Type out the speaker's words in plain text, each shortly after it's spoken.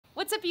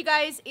What's up, you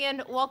guys,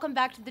 and welcome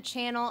back to the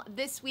channel.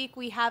 This week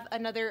we have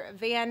another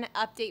van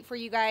update for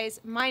you guys.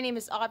 My name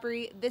is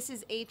Aubrey, this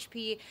is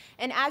HP,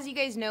 and as you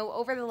guys know,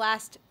 over the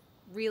last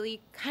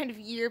really kind of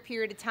year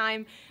period of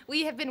time,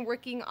 we have been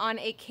working on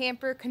a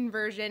camper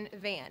conversion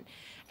van.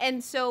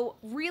 And so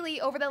really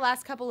over the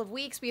last couple of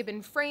weeks we have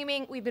been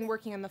framing, we've been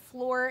working on the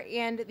floor,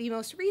 and the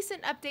most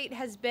recent update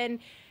has been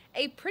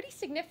a pretty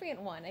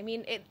significant one. I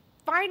mean, it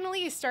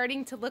finally is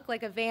starting to look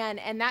like a van,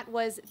 and that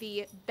was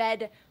the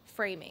bed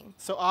framing.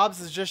 So Obs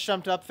has just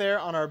jumped up there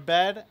on our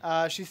bed.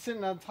 She's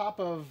sitting on top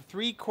of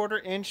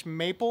 3/4 inch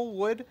maple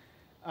wood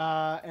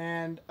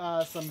and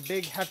some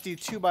big hefty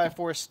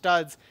 2x4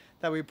 studs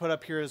that we put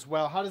up here as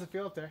well. How does it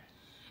feel up there?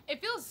 It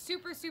feels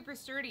super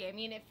sturdy. I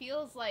mean, it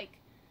feels like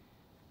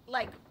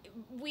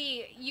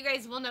you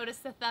guys will notice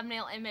the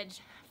thumbnail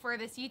image for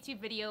this YouTube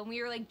video, and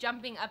we were like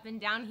jumping up and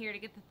down here to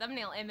get the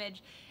thumbnail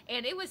image,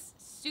 and it was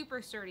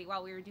super sturdy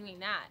while we were doing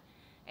that.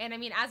 And I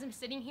mean, as I'm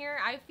sitting here,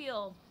 I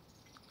feel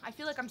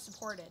like I'm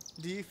supported.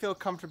 Do you feel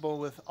comfortable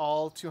with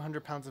all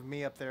 200 pounds of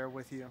me up there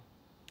with you?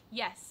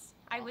 Yes,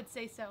 I would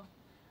say so.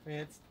 I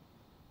mean,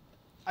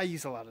 I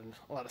use a lot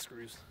of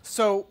screws.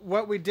 So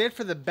what we did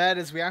for the bed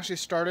is we actually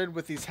started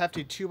with these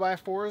hefty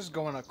 2x4s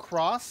going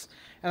across,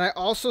 and I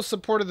also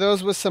supported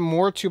those with some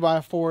more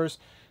 2x4s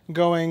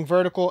going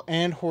vertical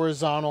and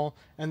horizontal,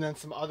 and then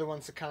some other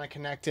ones to kind of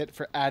connect it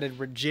for added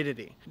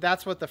rigidity.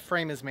 That's what the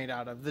frame is made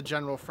out of, the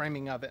general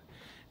framing of it.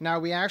 Now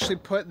we actually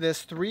put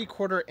this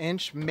 3/4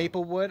 inch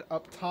maple wood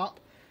up top,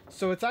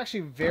 so it's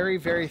actually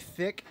very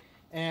thick,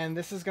 and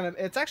this is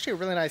it's actually a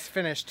really nice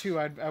finish too.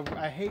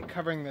 I hate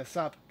covering this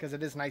up because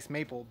it is nice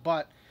maple,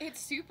 but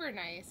it's super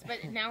nice,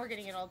 but now we're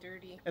getting it all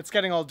dirty. It's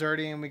getting all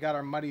dirty, and we got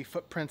our muddy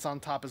footprints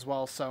on top as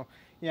well, so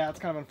yeah, it's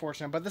kind of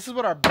unfortunate. But this is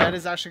what our bed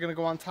is actually going to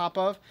go on top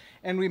of,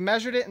 and we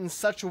measured it in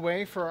such a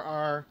way for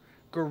our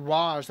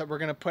garage that we're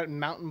going to put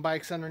mountain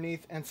bikes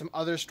underneath and some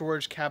other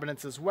storage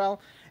cabinets as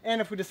well.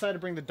 And if we decide to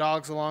bring the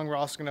dogs along, we're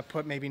also going to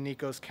put maybe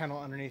Nico's kennel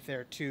underneath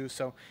there too,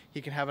 so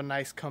he can have a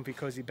nice comfy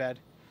cozy bed.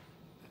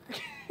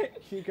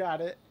 You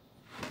got it.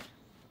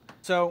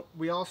 So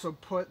we also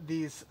put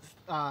these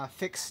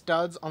thick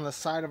studs on the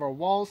side of our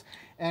walls,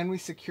 and we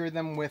secured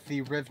them with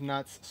the riv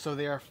nuts so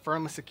they are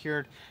firmly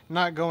secured,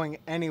 not going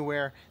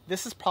anywhere.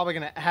 This is probably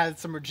going to add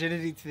some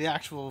rigidity to the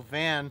actual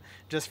van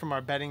just from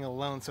our bedding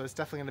alone, so it's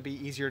definitely going to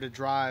be easier to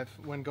drive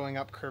when going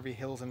up curvy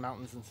hills and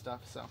mountains and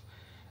stuff. So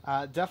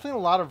definitely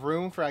a lot of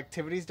room for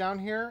activities down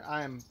here.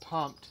 I am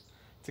pumped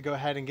to go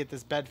ahead and get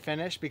this bed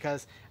finished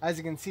because, as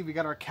you can see, we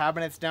got our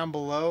cabinets down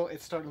below.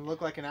 It's starting to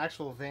look like an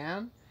actual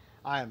van.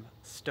 I am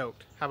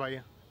stoked. How about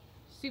you?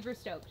 Super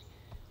stoked.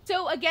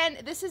 So again,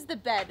 this is the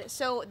bed.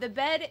 So the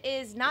bed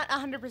is not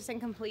 100%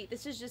 complete.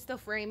 This is just the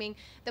framing.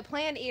 The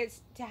plan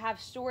is to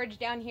have storage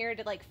down here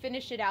to like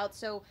finish it out.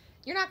 So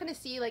you're not going to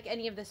see like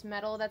any of this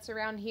metal that's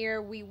around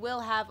here. We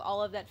will have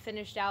all of that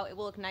finished out. It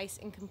will look nice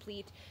and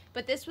complete.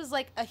 But this was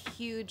like a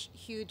huge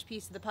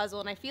piece of the puzzle.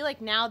 And I feel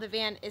like now the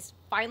van is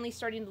finally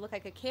starting to look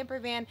like a camper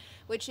van,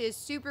 which is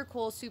super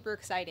cool, super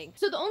exciting.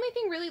 So the only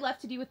thing really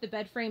left to do with the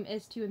bed frame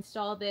is to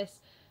install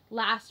this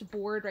last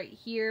board right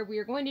here. We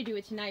were going to do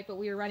it tonight, but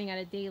we were running out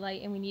of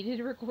daylight and we needed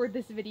to record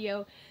this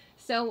video.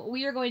 So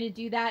we are going to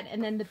do that,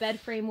 and then the bed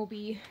frame will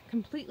be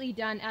completely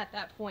done at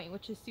that point,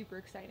 which is super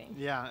exciting.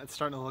 Yeah, it's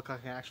starting to look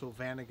like an actual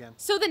van again.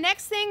 So the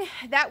next thing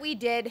that we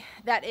did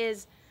that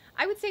is,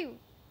 I would say,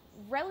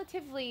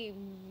 relatively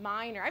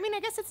minor, I mean,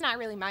 I guess it's not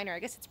really minor, I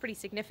guess it's pretty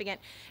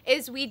significant,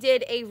 is we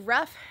did a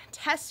rough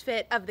test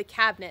fit of the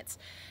cabinets.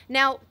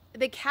 Now,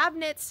 the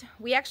cabinets,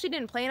 we actually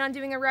didn't plan on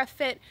doing a rough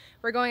fit.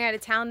 We're going out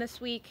of town this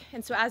week,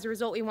 and so as a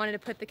result, we wanted to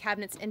put the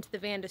cabinets into the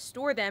van to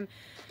store them.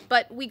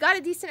 But we got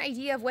a decent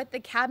idea of what the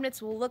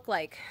cabinets will look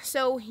like.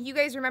 So you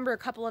guys remember a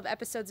couple of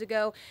episodes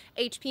ago,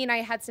 HP and I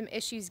had some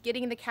issues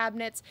getting the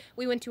cabinets.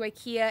 We went to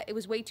IKEA. It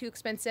was way too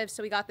expensive,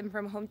 so we got them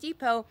from Home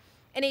Depot.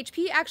 And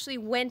HP actually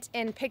went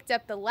and picked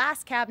up the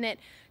last cabinet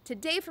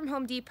today from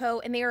Home Depot,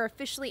 and they are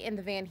officially in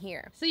the van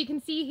here. So you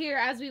can see here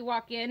as we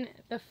walk in,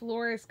 the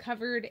floor is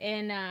covered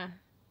in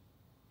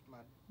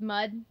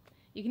mud.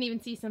 You can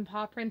even see some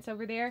paw prints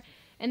over there.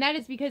 And that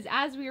is because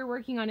as we were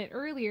working on it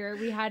earlier,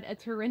 we had a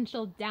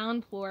torrential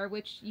downpour,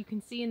 which you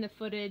can see in the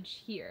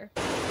footage here.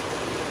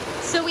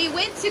 So we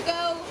went to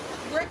go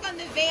work on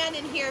the van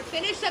in here,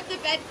 finish up the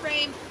bed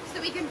frame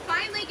so we can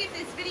finally get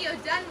this video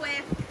done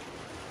with.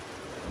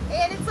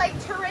 And it's like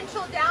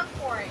torrential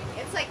downpouring.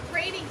 It's like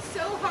raining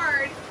so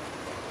hard.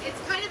 It's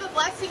kind of a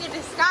blessing in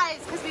disguise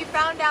because we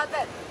found out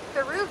that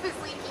the roof is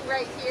leaking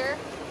right here,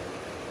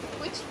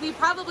 which we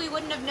probably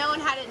wouldn't have known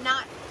had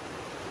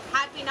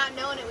we not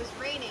known it was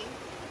raining.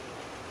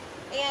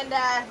 And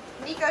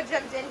Nico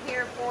jumped in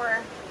here for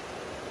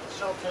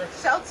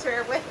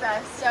shelter with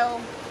us.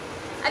 So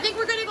I think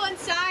we're gonna go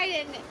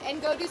inside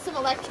and go do some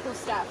electrical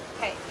stuff.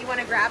 Okay, you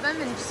wanna grab him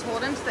and just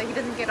hold him so that he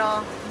doesn't get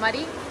all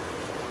muddy?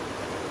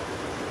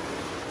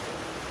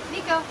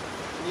 Nico.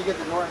 You get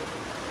the door.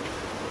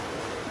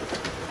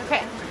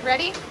 Okay,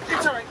 ready?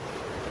 It's alright.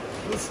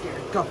 He's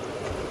scared. Go.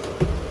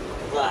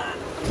 Blah.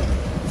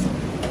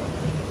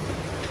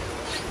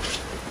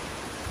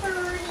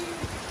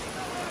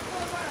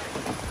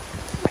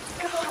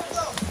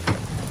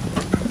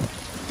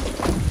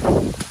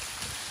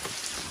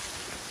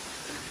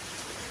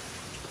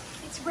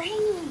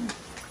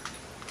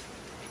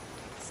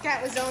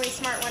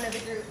 one of the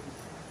group.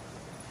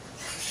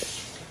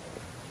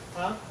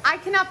 Huh? I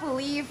cannot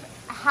believe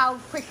how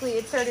quickly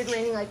it started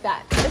raining like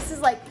that. This is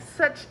like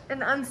such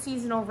an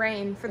unseasonal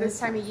rain for this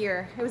time of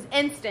year. It was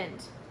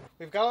instant.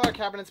 We've got all our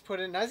cabinets put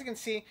in. As you can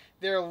see,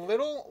 they're a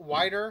little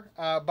wider,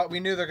 but we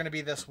knew they're going to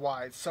be this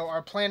wide. So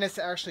our plan is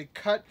to actually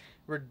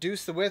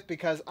reduce the width,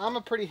 because I'm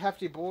a pretty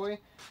hefty boy,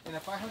 and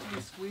if I have to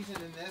be squeezing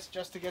in this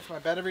just to get to my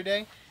bed every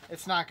day,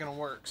 it's not going to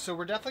work. So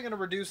we're definitely going to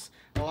reduce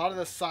a lot of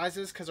the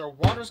sizes, because our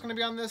water's going to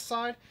be on this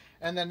side,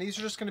 and then these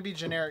are just going to be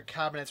generic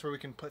cabinets where we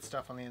can put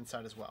stuff on the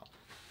inside as well.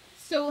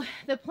 So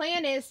the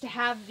plan is to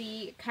have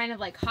the kind of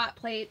like hot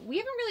plate. We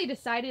haven't really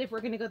decided if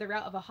we're going to go the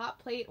route of a hot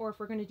plate or if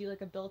we're going to do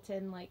like a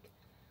built-in like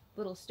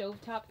little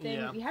stovetop thing.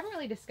 Yeah. We haven't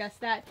really discussed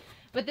that,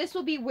 but this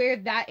will be where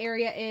that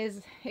area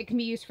is. It can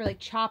be used for like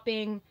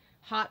chopping,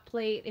 hot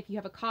plate, if you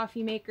have a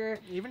coffee maker.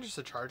 Even just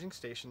a charging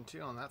station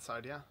too on that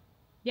side,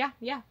 yeah.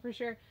 Yeah, for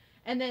sure.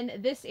 And then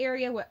this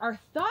area, what our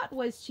thought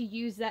was to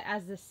use that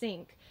as the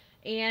sink.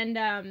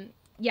 And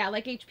yeah,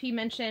 like HP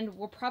mentioned,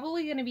 we're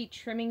probably going to be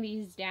trimming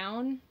these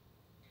down,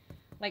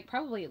 like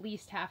probably at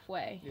least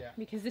halfway. Yeah.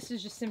 Because this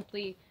is just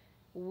simply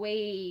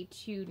way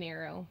too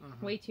narrow.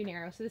 Way too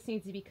narrow. So this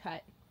needs to be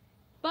cut.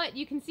 But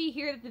you can see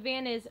here that the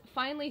van is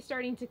finally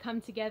starting to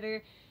come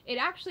together. It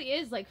actually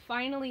is like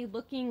finally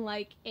looking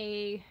like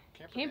a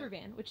camper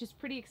van, which is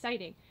pretty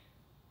exciting.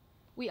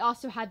 We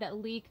also had that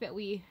leak that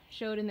we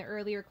showed in the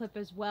earlier clip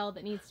as well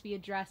that needs to be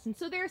addressed. And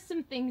so there's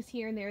some things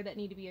here and there that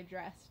need to be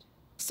addressed.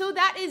 So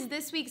that is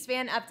this week's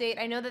van update.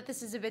 I know that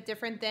this is a bit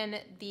different than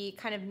the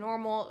kind of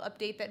normal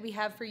update that we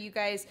have for you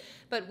guys,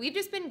 but we've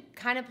just been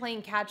kind of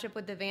playing catch up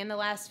with the van the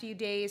last few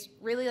days,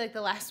 really like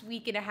the last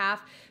week and a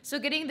half. So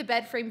getting the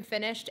bed frame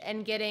finished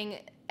and getting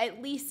at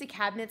least the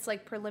cabinets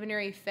like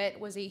preliminary fit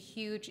was a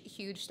huge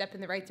step in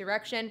the right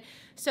direction.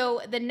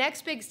 So the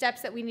next big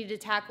steps that we need to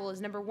tackle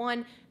is number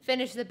one,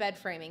 finish the bed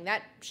framing.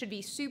 That should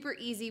be super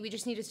easy. We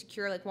just need to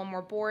secure like one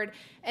more board.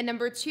 And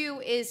number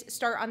two is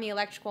start on the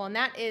electrical, and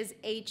that is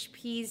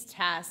HP's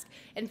task.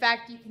 In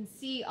fact, you can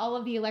see all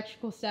of the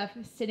electrical stuff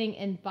sitting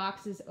in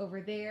boxes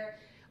over there.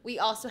 We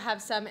also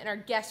have some in our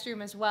guest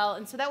room as well.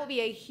 And so that will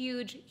be a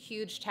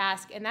huge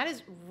task. And that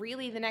is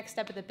really the next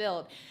step of the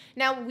build.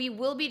 Now, we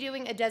will be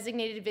doing a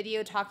designated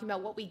video talking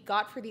about what we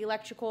got for the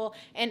electrical.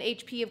 And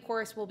HP, of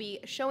course, will be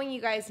showing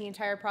you guys the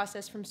entire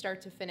process from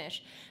start to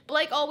finish. But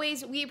like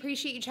always, we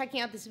appreciate you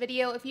checking out this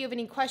video. If you have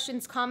any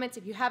questions, comments,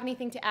 if you have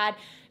anything to add,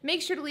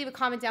 make sure to leave a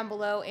comment down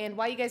below. And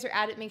while you guys are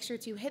at it, make sure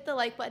to hit the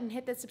like button,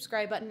 hit that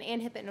subscribe button,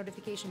 and hit that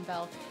notification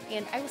bell.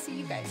 And I will see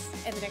you guys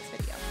in the next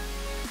video.